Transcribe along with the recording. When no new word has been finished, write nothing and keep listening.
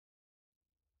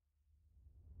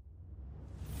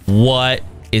What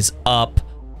is up,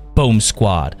 Boom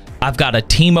Squad? I've got a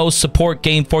Teemo Support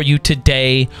game for you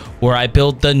today where I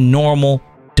build the normal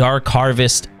Dark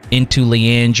Harvest into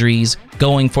Leandries,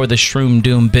 going for the Shroom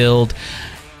Doom build.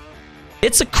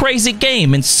 It's a crazy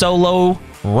game in solo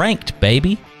ranked,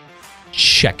 baby.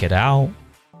 Check it out.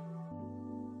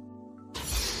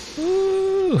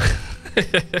 Ooh.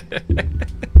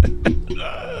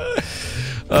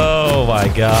 Oh my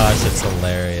gosh, it's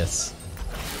hilarious.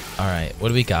 All right, what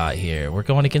do we got here? We're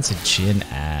going against a Jin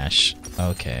Ash.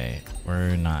 Okay,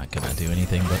 we're not gonna do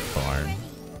anything but farm.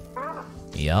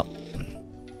 Yep.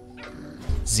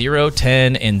 0,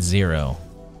 10, and 0.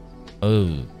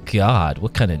 Oh God,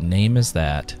 what kind of name is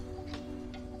that?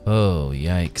 Oh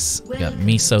yikes! We got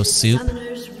miso soup.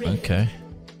 Okay.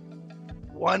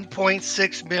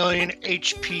 1.6 million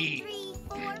HP.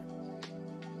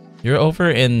 You're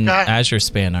over in Azure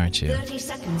Span, aren't you? 30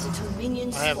 seconds until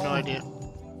minions I have no idea.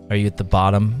 Are you at the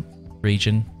bottom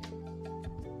region?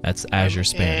 That's Azure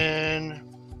Span. In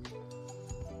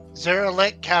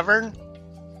Zeralek Cavern.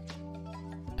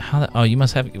 How? Oh, you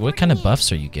must have. What kind of buffs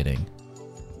are you getting?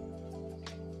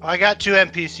 I got 2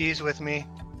 NPCs with me.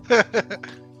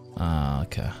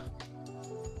 Okay.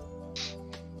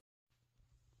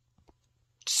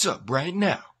 Sup right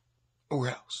now, or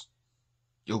else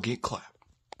you'll get clapped.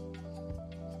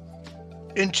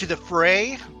 Into the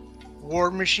Fray,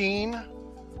 War Machine,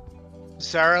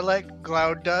 Zaralek,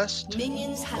 Glow Dust,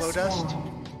 Minions Glow have Dust,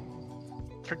 spawned.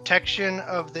 Protection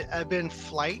of the Ebon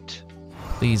Flight.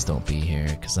 Please don't be here,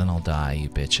 because then I'll die, you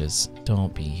bitches.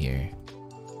 Don't be here.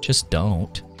 Just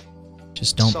don't.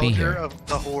 Just don't be Soldier here. of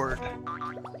the Horde.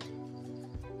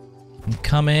 I'm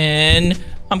coming.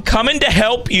 I'm coming to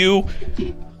help you.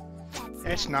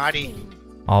 It's naughty.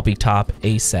 I'll be top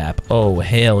ASAP. Oh,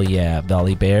 hell yeah,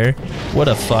 Valley Bear. What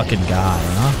a fucking guy,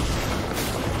 huh?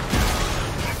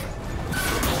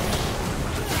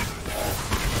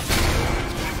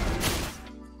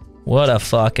 What a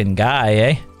fucking guy,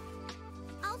 eh?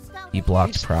 He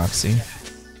blocked proxy.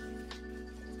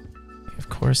 Of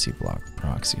course he blocked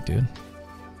proxy, dude.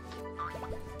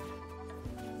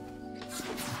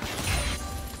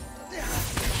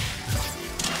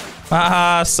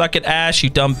 Haha, suck it, Ash, you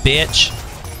dumb bitch.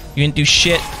 You didn't do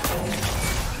shit.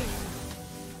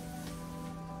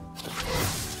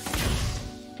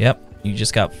 Yep, you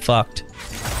just got fucked.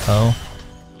 Oh.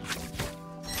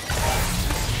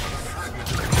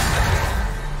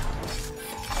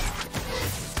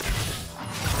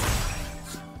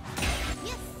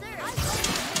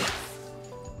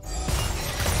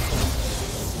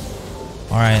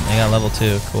 Alright, they got level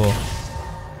 2, cool.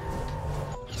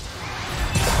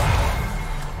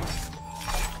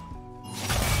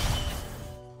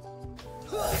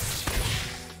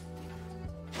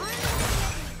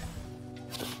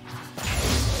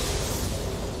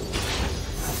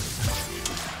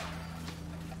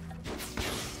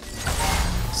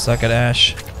 Suck it,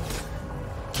 Ash.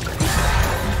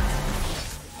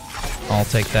 I'll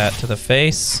take that to the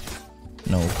face.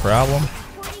 No problem.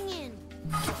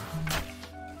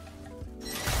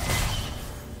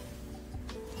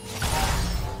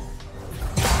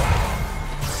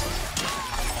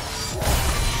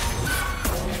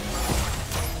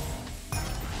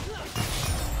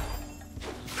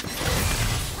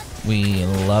 We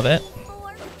love it.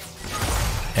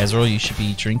 Ezreal, you should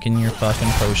be drinking your fucking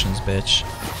potions, bitch.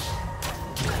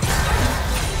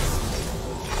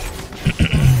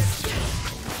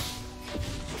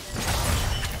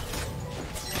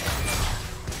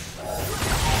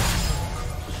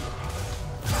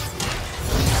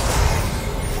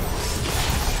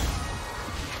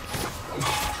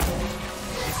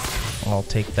 I'll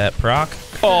take that proc.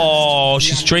 Oh,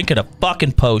 she's drinking a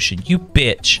fucking potion, you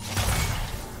bitch.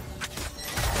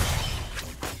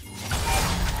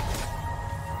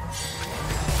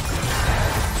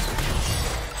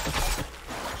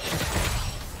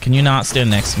 Can you not stand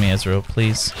next to me, Ezreal,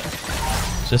 please?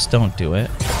 Just don't do it.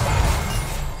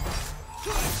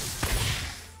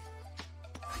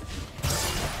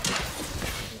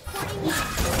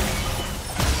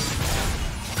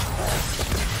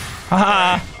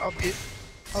 Haha!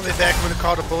 I'll be back when I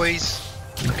call the boys.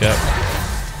 Okay.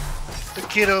 The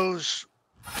kiddos.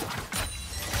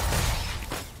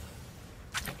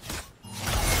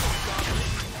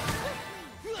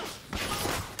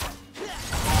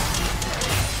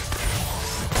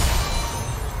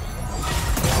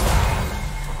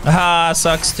 Haha,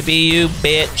 sucks to be you,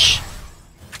 bitch.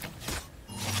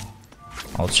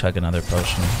 I'll chug another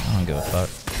potion. I don't give a fuck.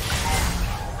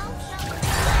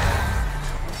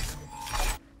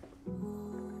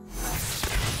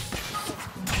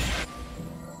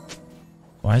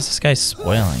 Why is this guy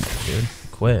spoiling it, dude?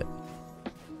 quit.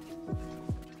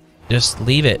 Just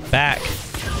leave it. Back.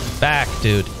 Back,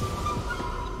 dude.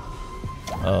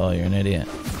 Oh, you're an idiot.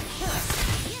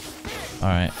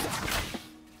 Alright.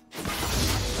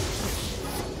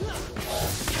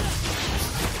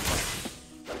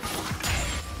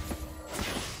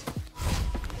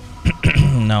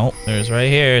 No, there's right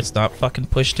here. It's not fucking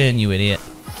pushed in, you idiot.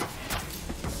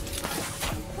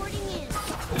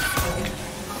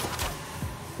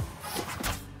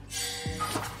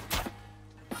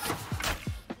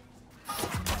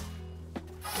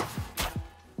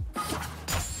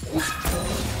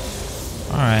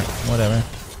 Alright, whatever.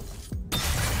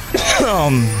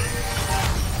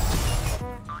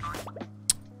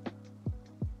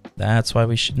 That's why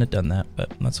we shouldn't have done that, but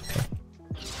that's okay.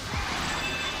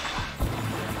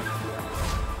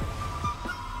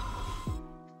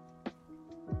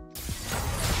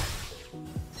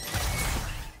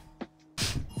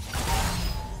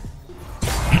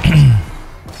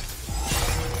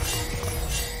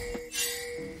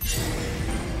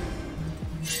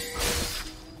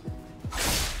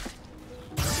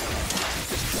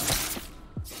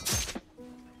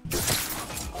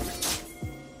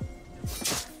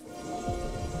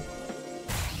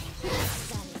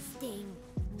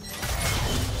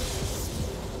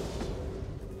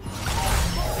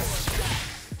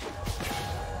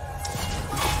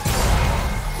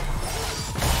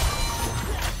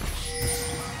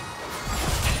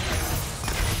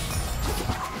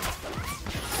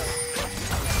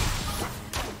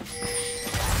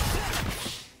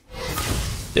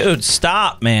 Dude,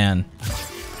 stop, man.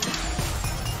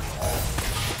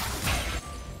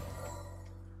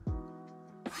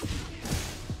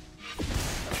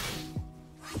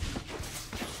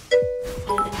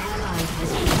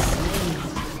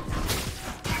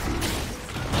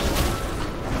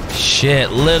 Shit,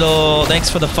 little.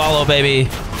 Thanks for the follow, baby.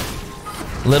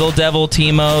 Little Devil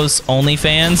Teemo's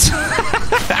OnlyFans.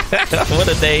 What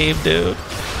a name, dude.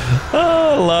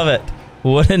 Oh, love it.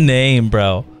 What a name,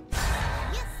 bro.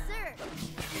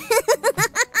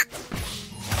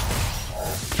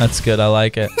 That's good. I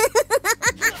like it.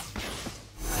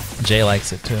 Jay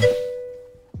likes it too.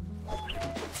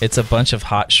 It's a bunch of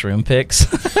hot shroom pics.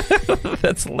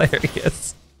 That's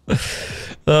hilarious.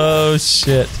 Oh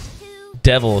shit.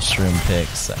 Devil shroom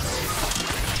pics.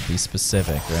 To be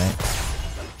specific, right?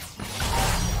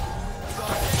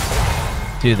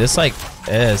 Dude, this like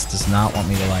does not want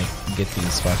me to like get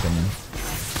these fucking.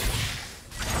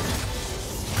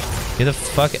 Get the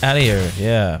fuck out of here.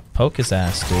 Yeah, poke his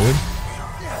ass, dude.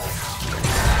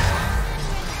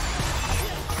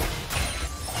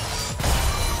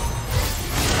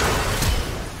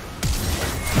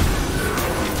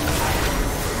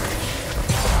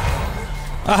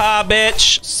 Haha,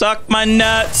 bitch. Suck my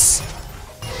nuts.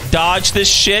 Dodge this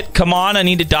shit. Come on, I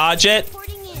need to dodge it.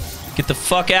 Get the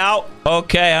fuck out.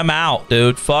 Okay, I'm out,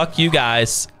 dude. Fuck you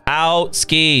guys. Out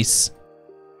skis.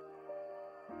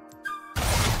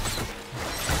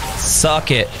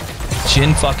 Suck it.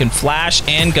 Jin fucking flash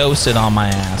and ghosted on my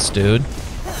ass, dude.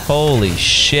 Holy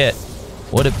shit.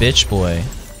 What a bitch boy.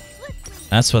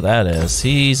 That's what that is.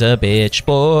 He's a bitch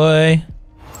boy.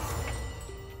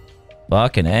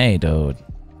 Fucking A, dude.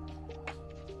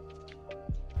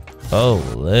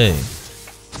 Holy.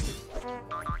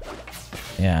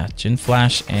 Yeah, Jin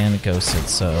flash and ghosted,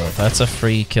 so that's a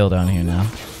free kill down here now.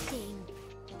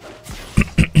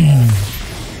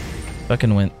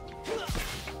 Fucking went.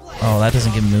 Oh, that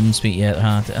doesn't give him movement speed yet,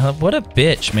 huh? What a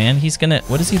bitch, man. He's gonna.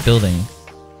 What is he building?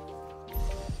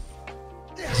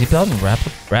 Is he building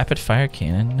rapid fire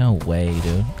cannon? No way,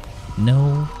 dude.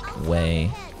 No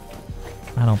way.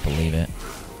 I don't believe it.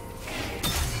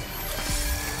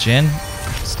 Jin,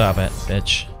 stop it,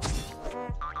 bitch.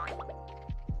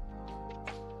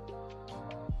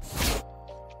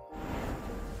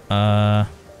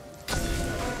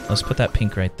 Let's put that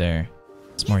pink right there.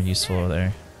 It's more useful over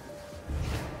there.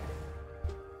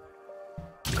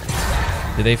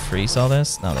 Do they freeze all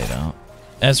this? No, they don't.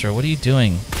 Ezra, what are you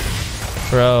doing?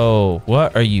 Bro,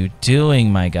 what are you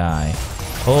doing, my guy?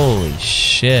 Holy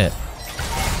shit.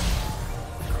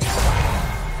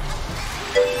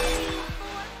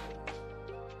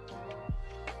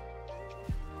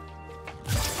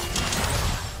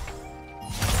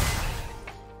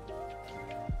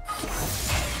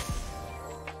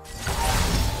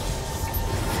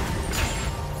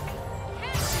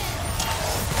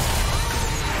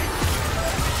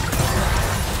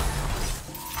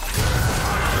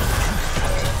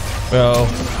 Bro.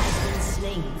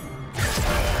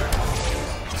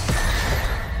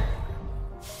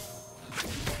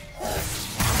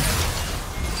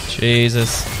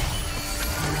 Jesus.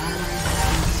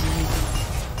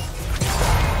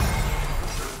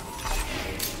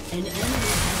 An enemy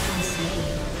has been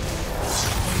slain.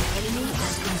 An enemy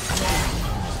has been slain.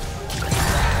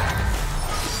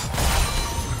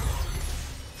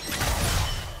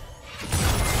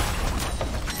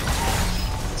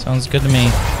 Sounds good to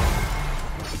me.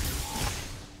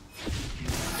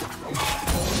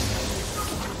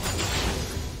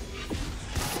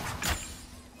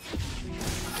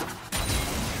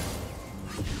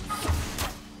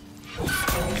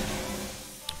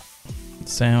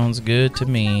 Sounds good to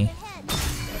me.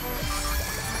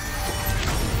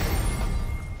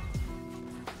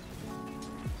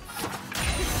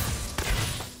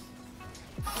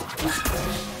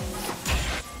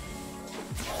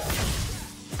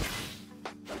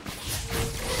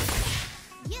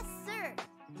 Yes, sir.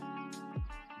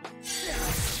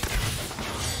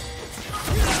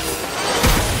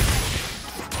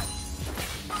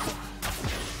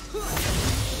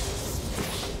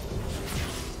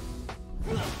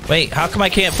 Wait, how come I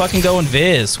can't fucking go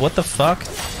invis? What the fuck?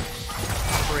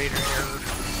 Operator error.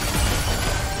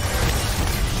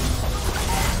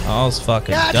 Oh, it's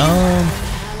fucking God. dumb. An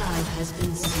ally has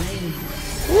been slain.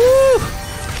 Woo!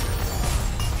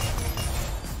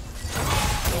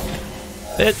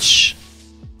 Bitch.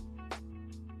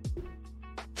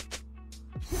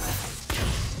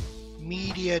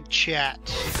 Media chat.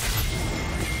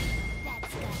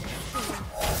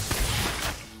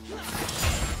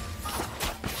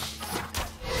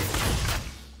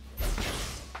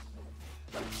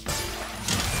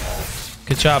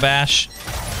 Good job, Ash.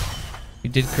 You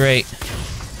did great.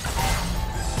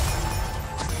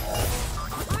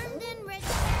 Armed and ready.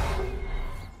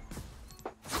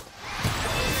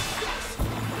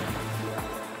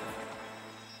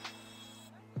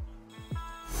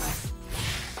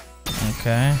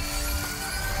 Okay.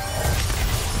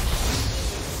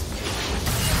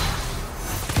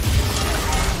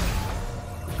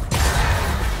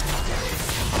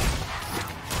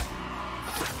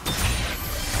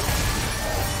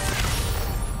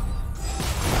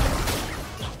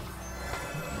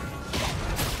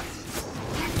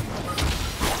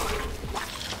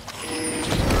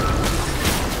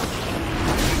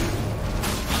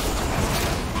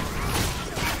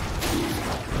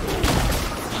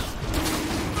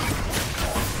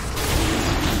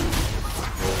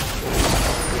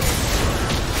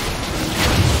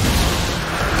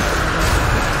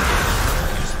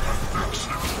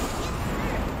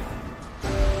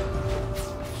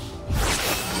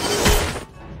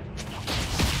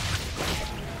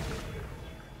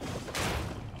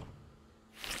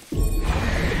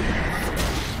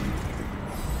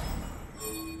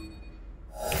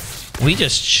 We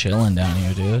just chilling down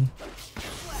here, dude.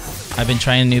 I've been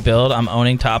trying a new build. I'm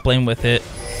owning top lane with it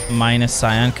minus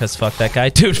Scion because fuck that guy.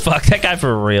 Dude, fuck that guy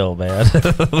for real, man.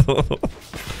 Fuck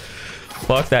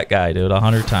that guy, dude,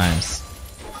 100 times.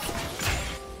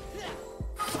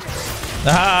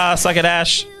 Ah, suck it,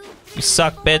 Ash. You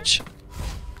suck, bitch.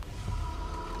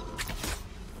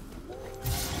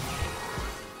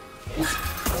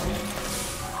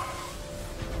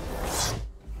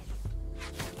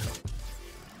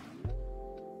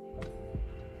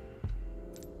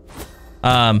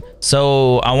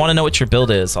 So I want to know what your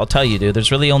build is. I'll tell you, dude.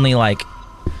 There's really only like,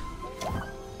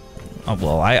 oh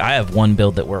well, I have one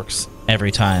build that works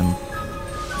every time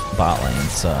bot lane.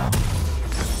 So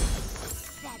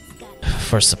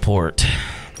for support,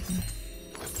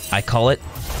 I call it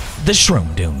the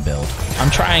Shroom Doom build. I'm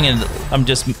trying and I'm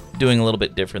just doing a little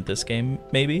bit different this game.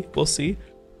 Maybe we'll see.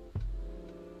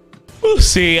 We'll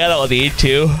see. I don't need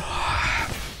to.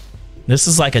 This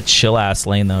is like a chill ass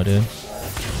lane though, dude.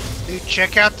 Dude,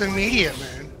 check out the media,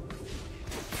 man.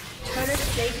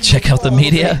 Check out the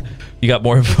media. You got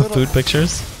more food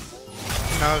pictures?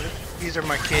 No, these are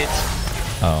my kids.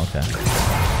 Oh, okay.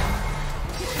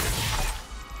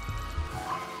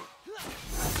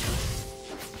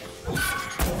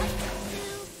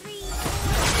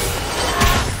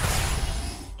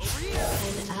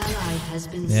 An ally has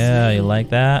been Yeah, slain. you like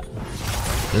that?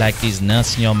 Like these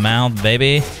nuts in your mouth,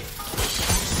 baby?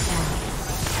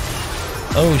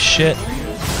 Oh, shit.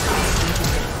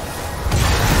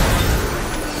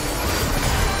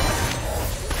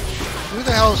 Who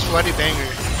the hell is Sweaty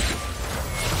Banger?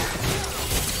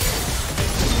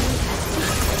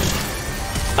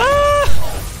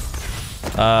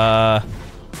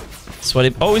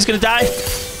 Sweaty. Oh, he's gonna die.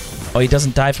 Oh, he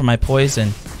doesn't die from my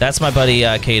poison. That's my buddy,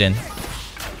 Caden.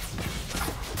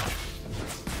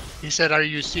 He said, "Are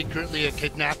you secretly a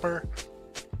kidnapper?"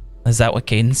 Is that what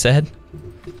Caden said?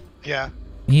 Yeah.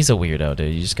 He's a weirdo,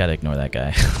 dude. You just gotta ignore that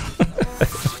guy.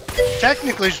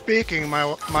 Technically speaking,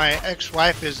 my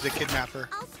ex-wife is the kidnapper.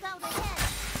 I'll scout ahead.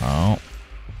 Oh.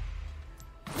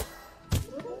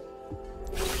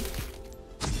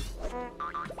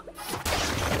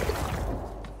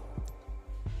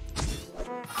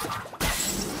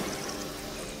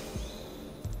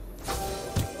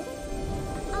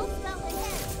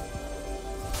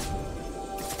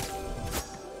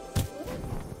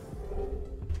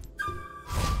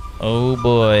 Oh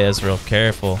boy, Ezreal,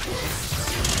 careful.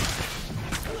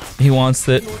 He wants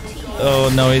it.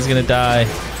 Oh no, he's gonna die.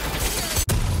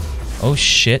 Oh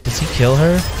shit, does he kill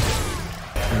her?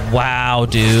 Wow,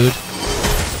 dude.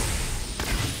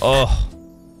 Oh.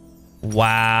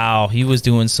 Wow, he was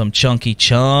doing some chunky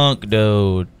chunk,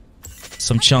 dude.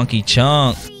 Some chunky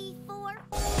chunk. 3,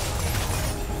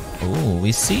 4. Ooh,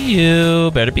 we see you.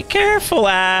 Better be careful,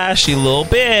 Ash, you little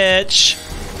bitch.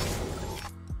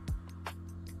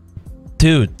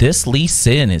 Dude, this Lee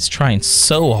Sin is trying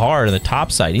so hard on the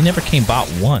top side. He never came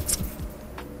bot once.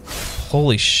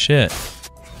 Holy shit.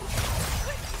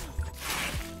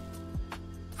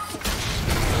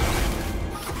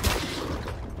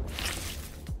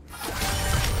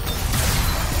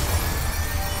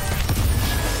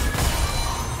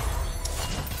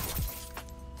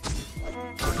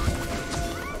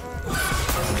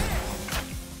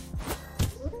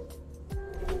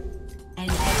 An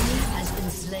enemy has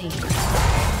been slain.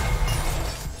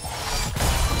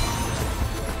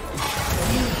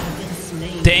 You have been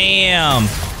slain. Damn.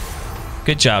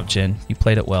 Good job, Jin. You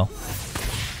played it well.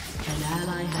 An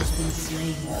ally has been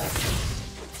slain.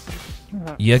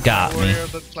 You got me. Warrior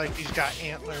looks like he's got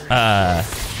antlers.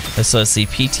 Let's see.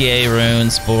 PTA,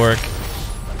 Runes, Bork,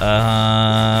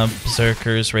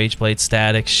 Berserkers, Rageblade,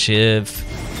 Static, Shiv,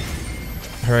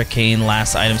 Hurricane,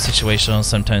 Last Item, Situational,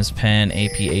 sometimes Pen,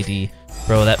 AP, AD.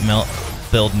 Bro, that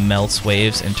build melts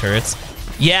waves and turrets.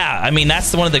 Yeah, I mean,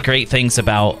 that's one of the great things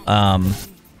about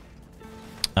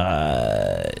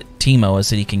Teemo is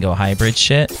that he can go hybrid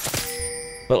shit.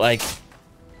 But, like,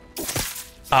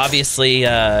 obviously,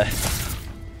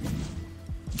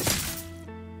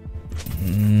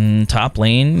 top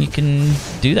lane, you can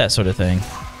do that sort of thing.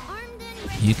 Armed and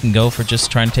ready. You can go for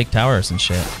just trying to take towers and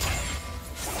shit.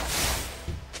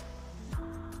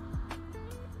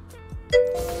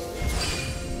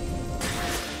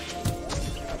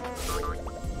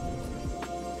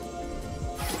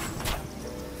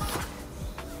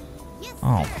 Yes,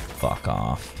 Oh, sir. fuck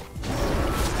off.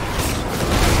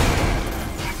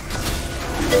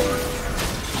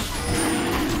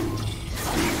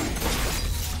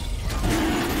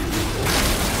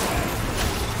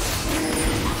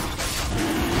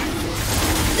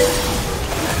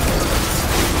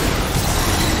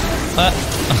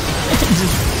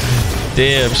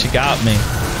 Damn, she got me.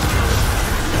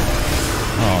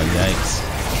 Oh, yikes.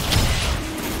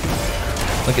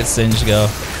 Look at Singe go.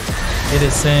 Get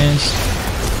it, Singe.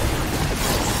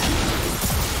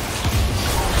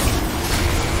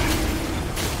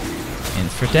 In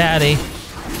for daddy.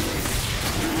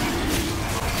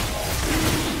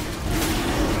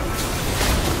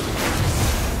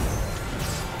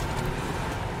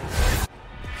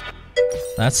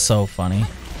 That's so funny.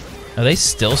 Are they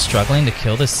still struggling to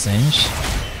kill this Singe?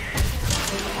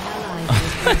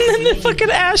 And then the fucking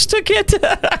Ash took it.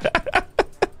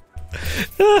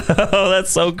 Oh, that's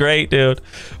so great, dude.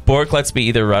 Bork lets me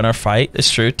either run or fight.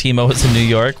 It's true. Teemo is in New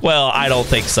York. Well, I don't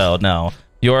think so. No.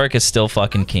 York is still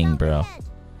fucking king, bro.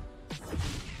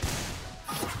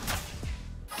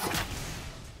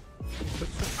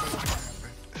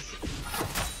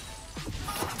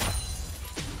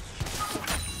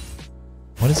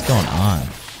 What is going on?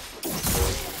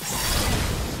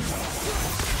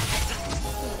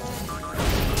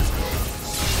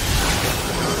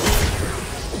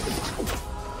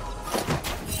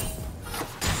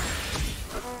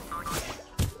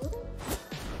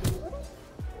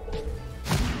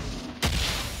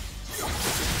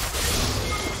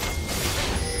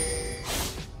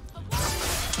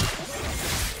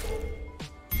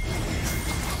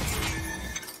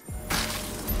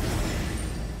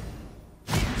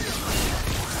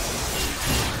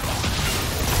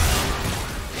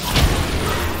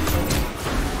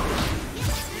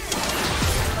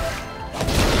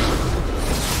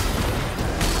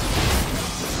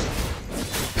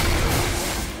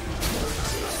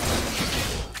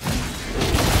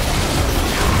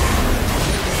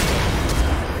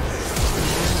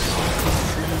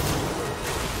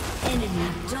 Enemy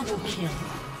double kill.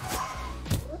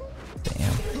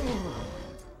 Damn.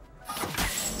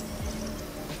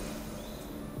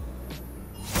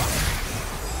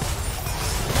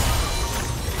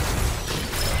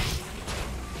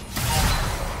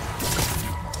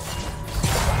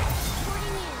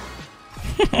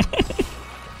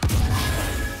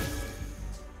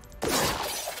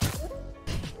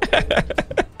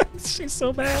 She's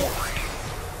so bad.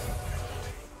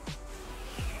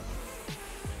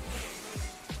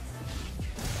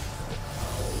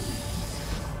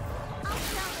 I'll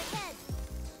down ahead.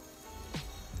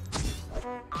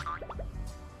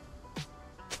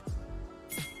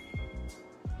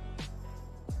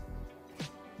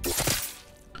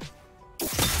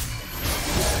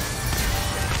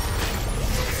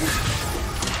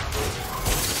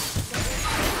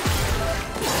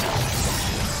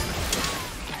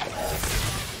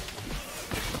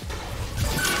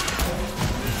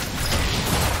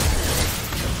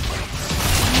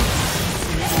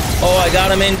 Oh, I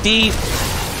got him in deep.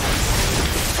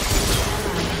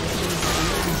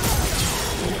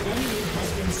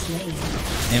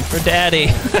 In for daddy.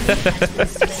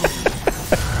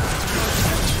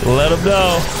 Let him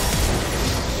know.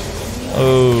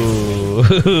 Oh.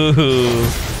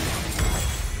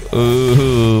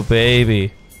 Ooh,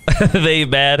 baby. They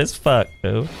mad as fuck,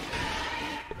 dude.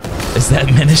 Is that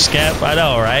Minish Cap? I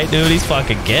know, right, dude? He's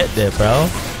fucking getting it, bro.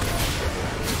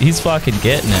 He's fucking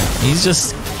getting it. He's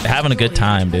just having a good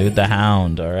time, dude. The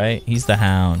Hound, alright? He's the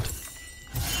Hound.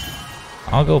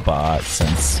 I'll go bot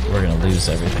since we're gonna lose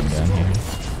everything down here.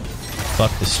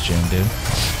 Fuck this June, dude.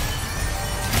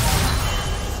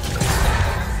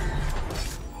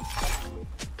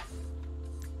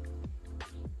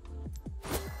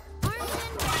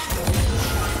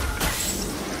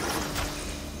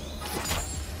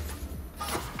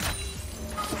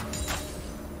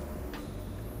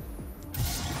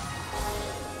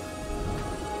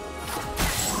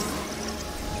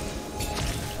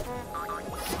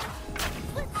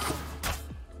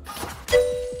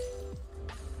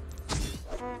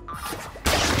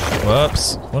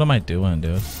 Whoops. What am I doing,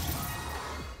 dude?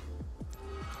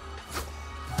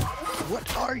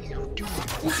 What are you doing?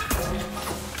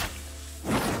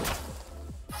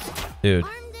 Dude.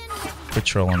 Quit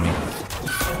trolling me.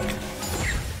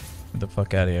 Get the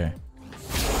fuck out of here.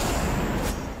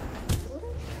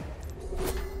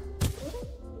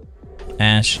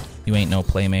 Ash, you ain't no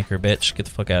playmaker, bitch. Get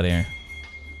the fuck out of here.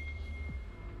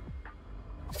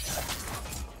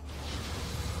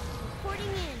 Porting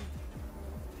in.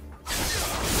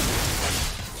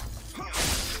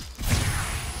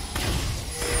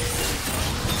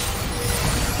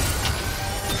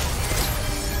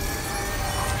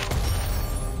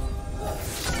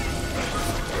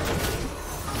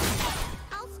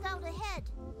 I'll scout ahead.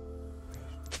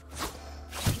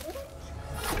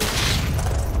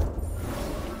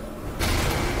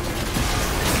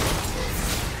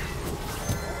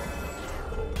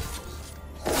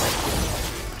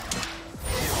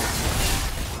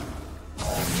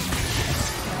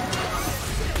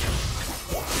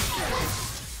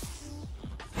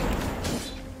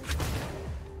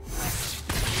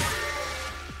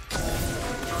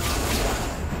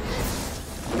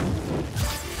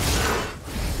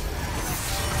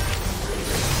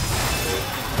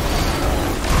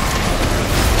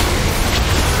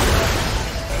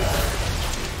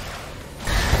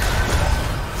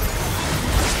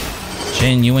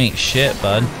 Jin, you ain't shit,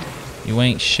 bud. You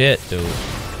ain't shit, dude.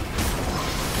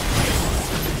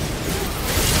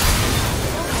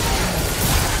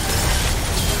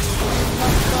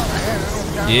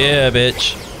 Yeah,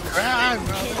 bitch.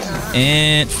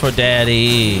 Int for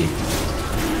daddy. Int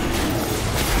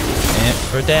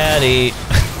for daddy.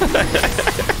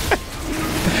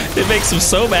 It makes him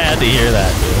so mad to hear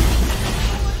that,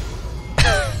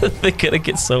 dude. They're gonna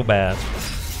get so mad.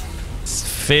 It's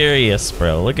furious,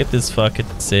 bro. Look at this fucking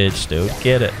Sidge, dude.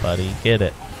 Get it, buddy. Get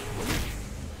it.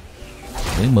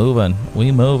 We moving.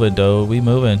 We moving, dude. We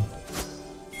moving.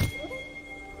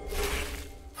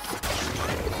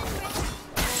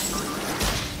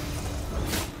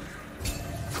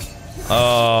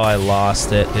 Oh, I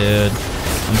lost it, dude.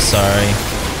 I'm sorry.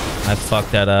 I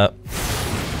fucked that up.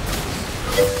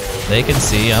 They can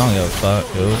see. I don't give a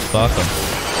fuck, dude. Fuck them.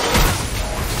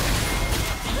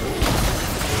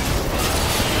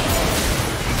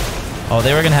 Oh,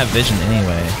 they were gonna have vision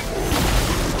anyway.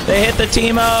 They hit the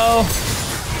Teemo!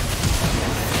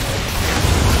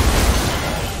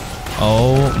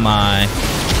 Oh my.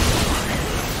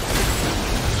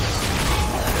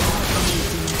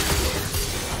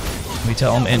 We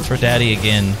tell him in for daddy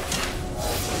again.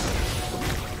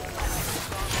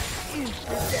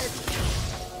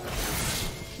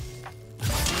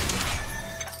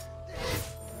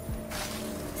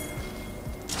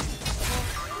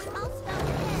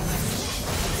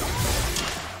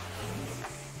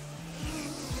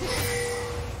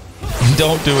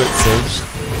 Don't do it, Sidge.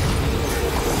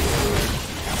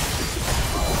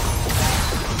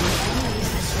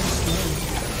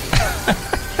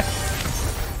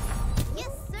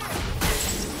 Yes, sir.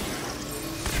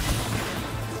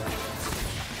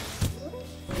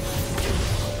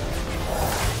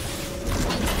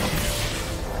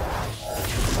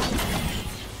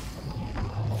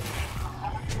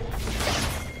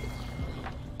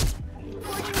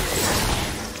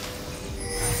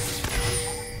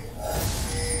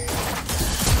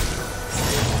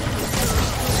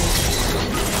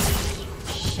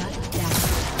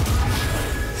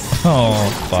 Oh,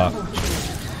 fuck.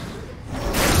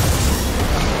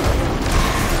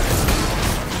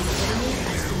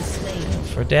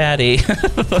 For daddy.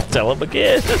 Tell him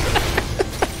again.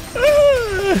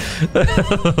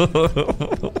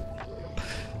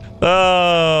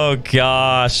 Oh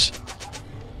gosh.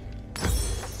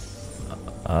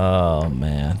 Oh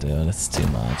man, dude, it's too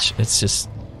much. It's just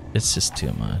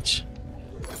too much.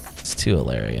 It's too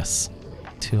hilarious.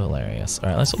 Too hilarious. All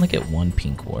right, let's only get one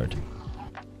pink ward.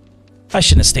 I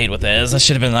shouldn't have stayed with Ez. I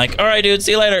should have been like, all right, dude,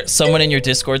 see you later. Someone in your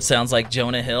Discord sounds like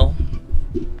Jonah Hill.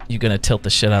 You gonna tilt the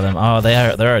shit out of them? Oh,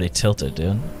 they're already tilted,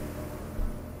 dude.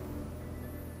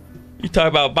 You talk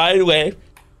about, by the way,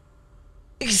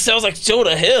 he sounds like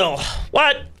Jonah Hill.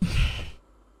 What?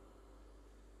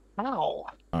 Ow.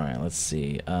 All right, let's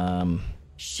see.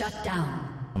 Shut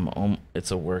down.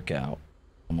 It's a workout.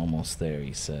 I'm almost there,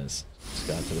 he says. Just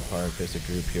got to the park. There's a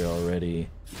group here already,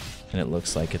 and it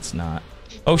looks like it's not.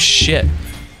 Oh shit.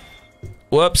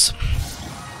 Whoops.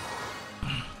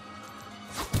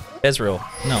 Ezreal.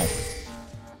 No.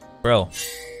 Bro.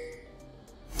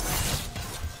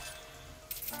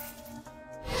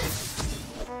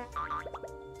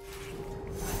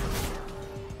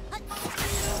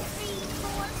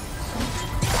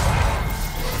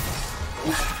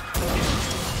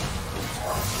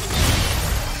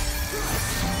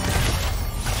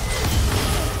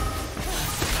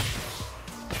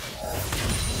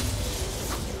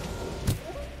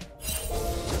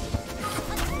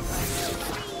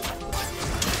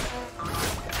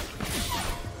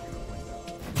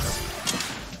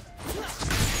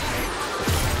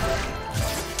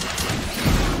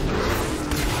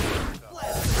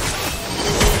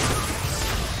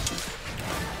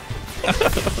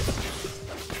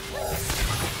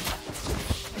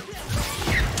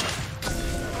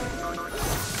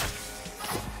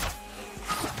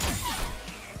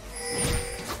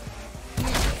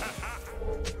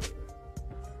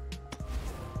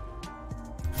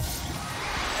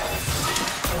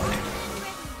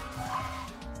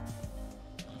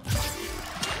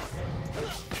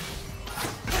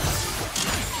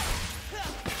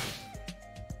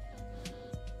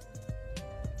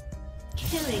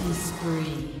 Killing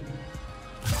spree.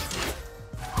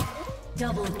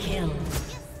 Double kill.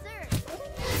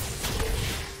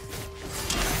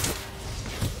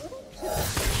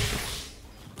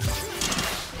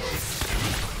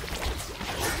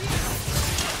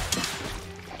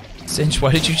 Cinch,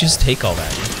 why did you just take all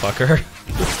that, you fucker? An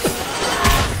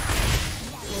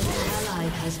ally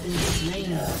has been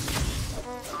slain.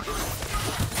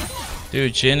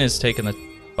 Dude, Jin is taking the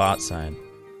bot side.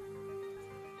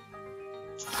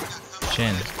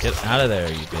 Jin, get out of there,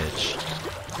 you bitch.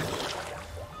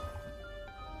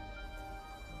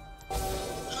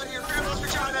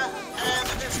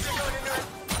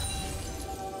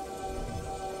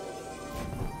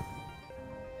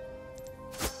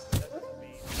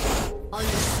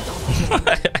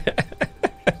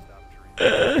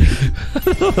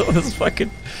 This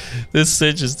fucking, this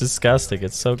Cinch is disgusting.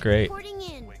 It's so great.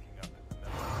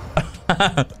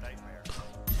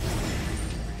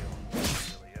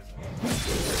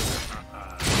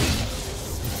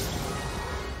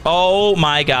 Oh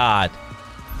my god.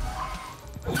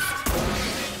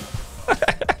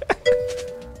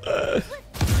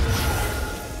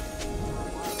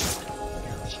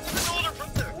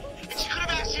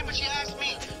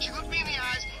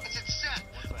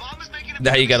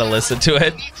 Now you gotta listen to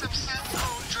it.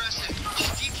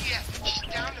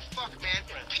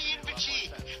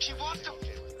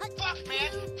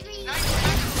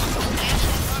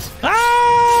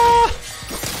 Ah!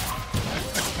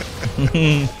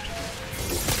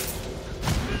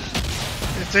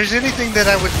 If there's anything that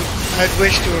I'd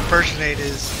wish to impersonate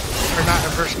is, or not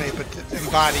impersonate, but to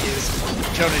embody is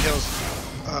Jonah Hill's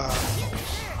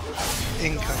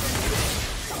income.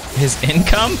 His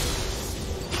income?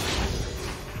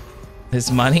 His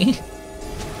money?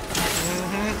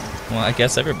 Well, I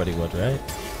guess everybody would, right?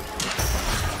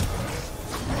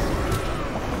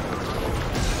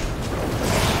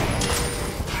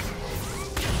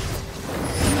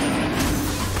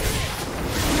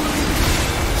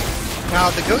 Now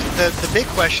the big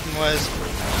question was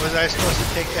I supposed to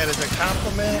take that as a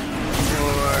compliment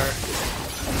or?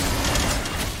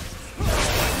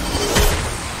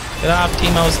 Get off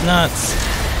Teemo's nuts.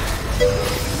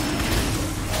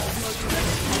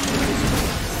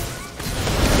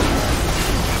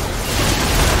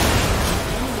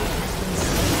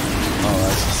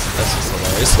 That's just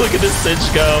hilarious. Look at this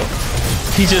Cinch go.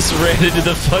 He just ran into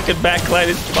the fucking backline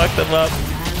and fucked them up.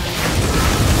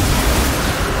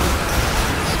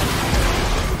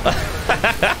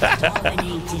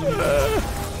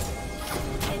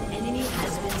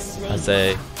 I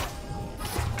say,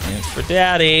 thanks for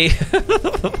daddy.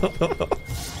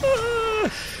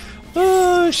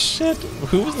 Oh shit!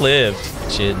 Who lived?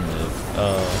 Jin lived.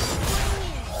 Oh.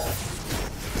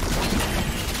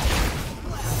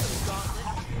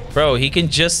 Bro, he can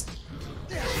just.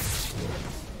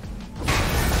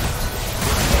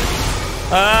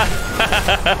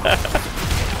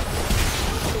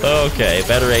 Okay,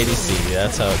 better ADC.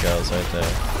 That's how it goes right there.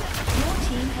 Your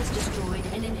team has destroyed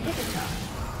an inhibitor.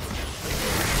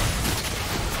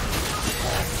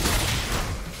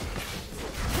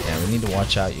 Yeah, we need to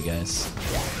watch out, you guys.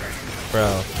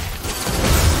 Bro.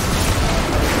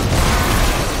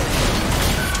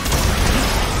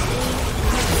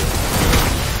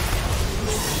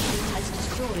 Has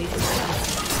destroyed a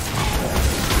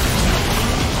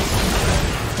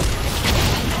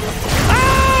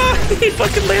He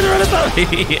fucking landed right above me.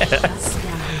 Yes.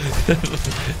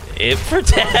 It for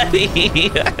daddy.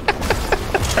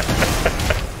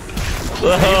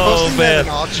 Oh man.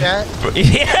 All chat.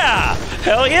 Yeah.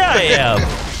 Hell yeah, I am.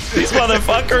 These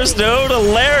motherfuckers know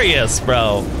hilarious,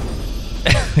 bro.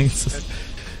 He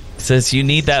says you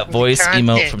need that voice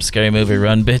emote from Scary Movie.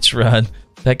 Run, bitch, run.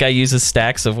 That guy uses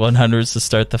stacks of 100s to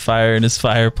start the fire in his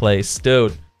fireplace,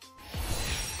 dude.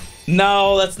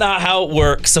 No, that's not how it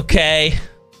works. Okay.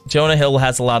 Jonah Hill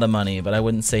has a lot of money, but I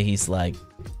wouldn't say he's like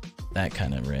that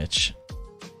kind of rich.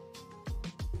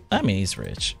 I mean, he's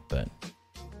rich, but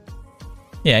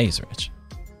yeah, he's rich.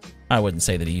 I wouldn't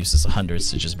say that he uses hundreds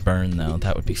to just burn, though.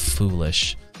 That would be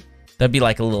foolish. That'd be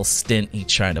like a little stint he's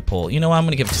trying to pull. You know what? I'm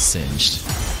going to give it to Singed.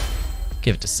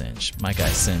 Give it to Singed. My guy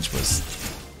Singed was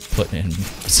putting in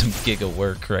some giga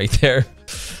work right there.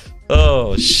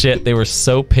 Oh, shit. They were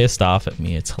so pissed off at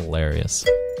me. It's hilarious.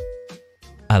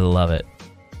 I love it.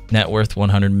 Net worth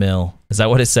 100 mil. Is that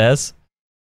what it says?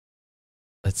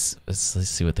 Let's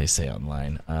see what they say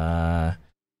online.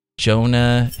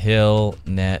 Jonah Hill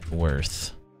net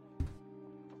worth.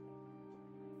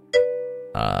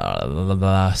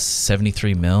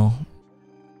 73 mil.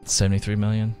 73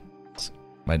 million.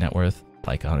 My net worth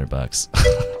like $100.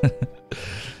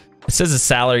 It says his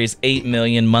salary is 8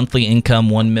 million, monthly income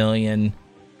 1 million.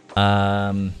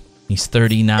 He's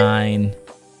 39.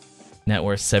 Net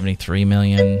worth 73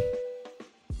 million.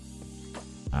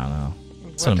 I don't know.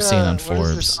 That's what I'm seeing on Forbes. What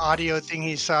is this audio thing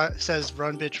he says,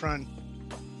 run, bitch, run?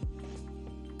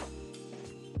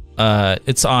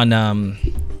 It's on,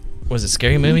 was it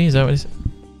Scary Movie? Is that what he said?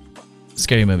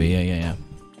 Scary Movie, yeah.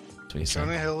 That's what he said.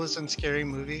 Jonah Hill was in Scary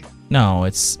Movie? No,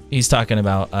 he's talking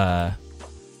about,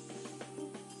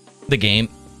 the game.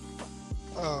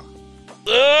 Oh.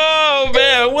 Oh,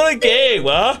 man, what a game,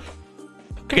 huh?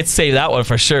 I could save that one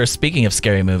for sure. Speaking of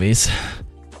scary movies.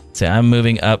 Say, I'm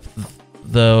moving up,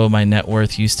 though my net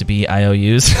worth used to be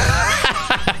IOUs.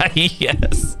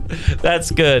 Yes, that's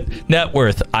good. Net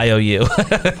worth IOU.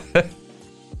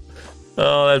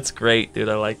 Oh, that's great, dude.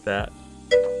 I like that.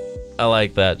 I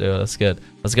like that, dude. That's good.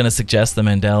 I was gonna suggest the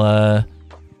Mandela.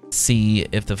 See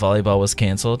if the volleyball was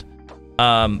canceled.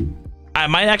 I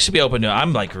might actually be open to it.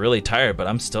 I'm like really tired, but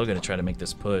I'm still gonna try to make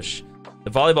this push. The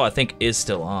volleyball, I think, is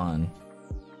still on.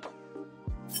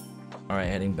 All right,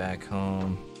 heading back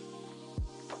home.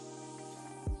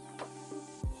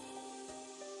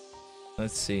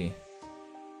 Let's see.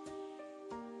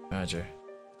 Roger.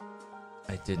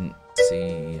 I didn't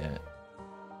see yet.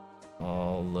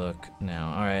 I'll look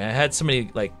now. All right, I had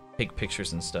somebody like take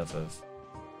pictures and stuff of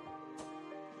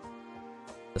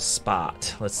the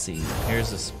spot. Let's see.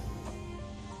 Here's this.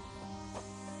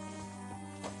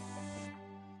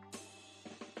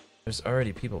 There's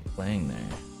already people playing there.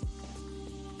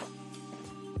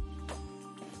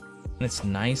 And it's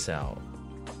nice out.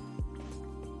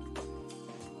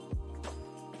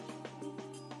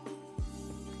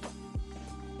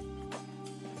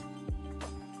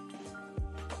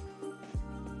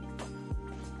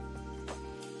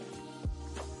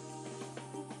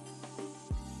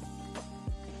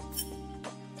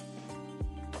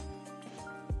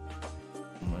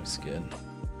 Looks good.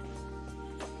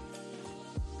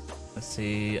 Let's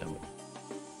see.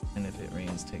 And if it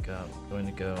rains, take off. Going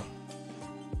to go.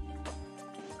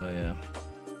 Oh yeah.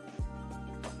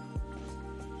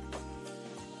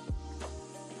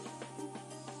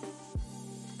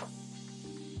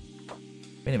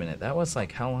 Wait a minute, that was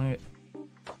like how long?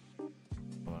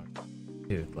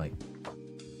 Dude, like.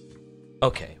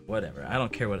 Okay, whatever. I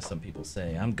don't care what some people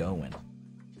say. I'm going.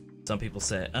 Some people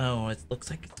say, oh, it looks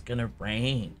like it's gonna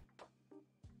rain.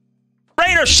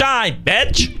 Rain or shine,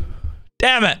 bitch!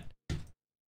 Damn it!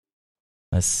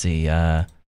 Let's see,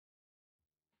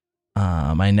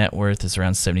 my net worth is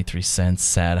around 73 cents.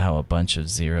 Sad how a bunch of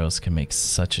zeros can make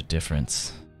such a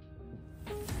difference.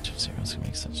 A bunch of zeros can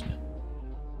make such a...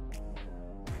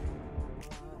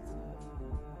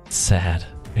 Sad.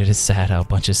 It is sad how a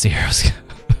bunch of zeros.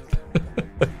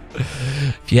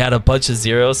 If you had a bunch of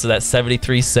zeros, so that's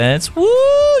 73 cents. Woo!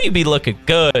 You'd be looking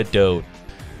good, dude.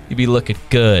 You'd be looking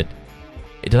good.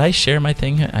 Did I share my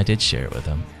thing? I did share it with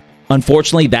him.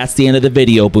 Unfortunately, that's the end of the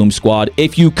video, Boom Squad.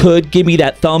 If you could, give me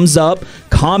that thumbs up,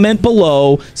 comment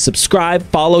below, subscribe,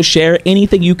 follow, share,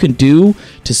 anything you can do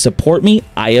to support me.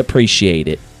 I appreciate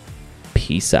it.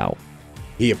 Peace out.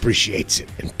 He appreciates it.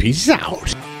 And peace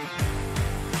out.